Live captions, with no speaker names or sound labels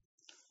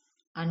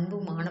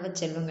அன்பு மாணவ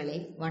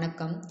செல்வங்களே,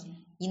 வணக்கம்.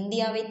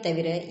 இந்தியாவைத்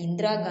தவிர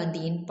இந்திரா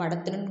காந்தியின்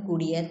படத்துடன்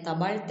கூடிய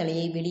தபால்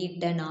தலையை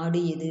வெளியிட்ட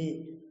நாடு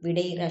எது?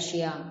 விடை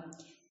ரஷ்யா.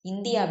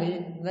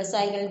 இந்தியாவில்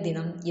விவசாயிகள்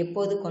தினம்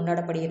எப்போது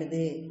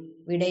கொண்டாடப்படுகிறது?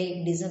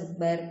 விடை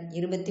டிசம்பர்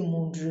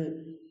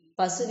 23.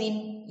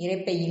 பசுவின்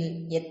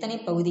இரைப்பையில் எத்தனை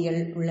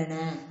பகுதிகள்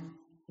உள்ளன?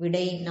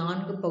 விடை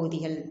 4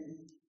 பகுதிகள்.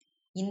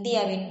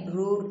 இந்தியாவின்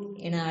ரூர்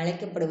என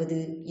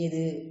அழைக்கப்படுவது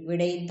எது?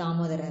 விடை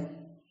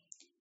தாமோதரர்.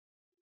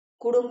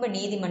 குடும்ப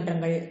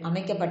நீதிமன்றங்கள்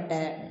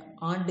அமைக்கப்பட்ட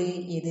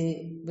ஆண்டு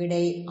எது?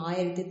 விடை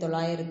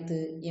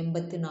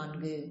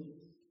 1984.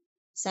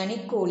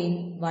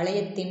 சனிக்கோளின்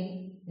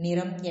வளையத்தின்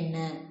நிறம்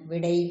என்ன?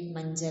 விடை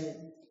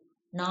மஞ்சள்.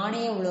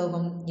 நாணய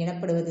உலோகம்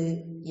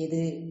எனப்படுவது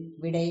எது?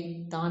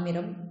 விடை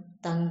தாமிரம்,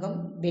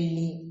 தங்கம்,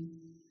 வெள்ளி.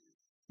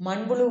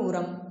 மண்புழு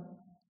உரம்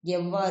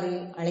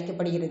எவ்வாறு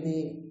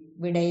அழைக்கப்படுகிறது?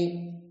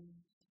 விடை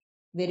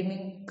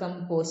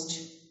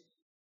வெர்மிகம்போஸ்ட்.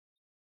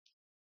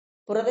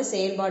 புரத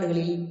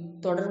செயல்பாடுகளில்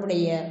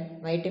தொடர்புடைய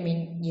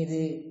வைட்டமின்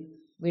எது?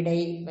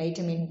 விடை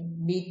வைட்டமின்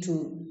B2.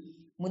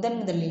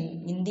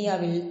 முதலில்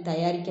இந்தியாவில்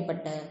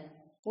தயாரிக்கப்பட்ட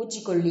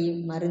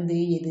பூச்சிக்கொல்லி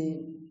மருந்து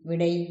எது?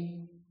 விடை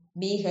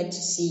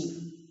BHC.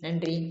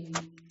 நன்றி.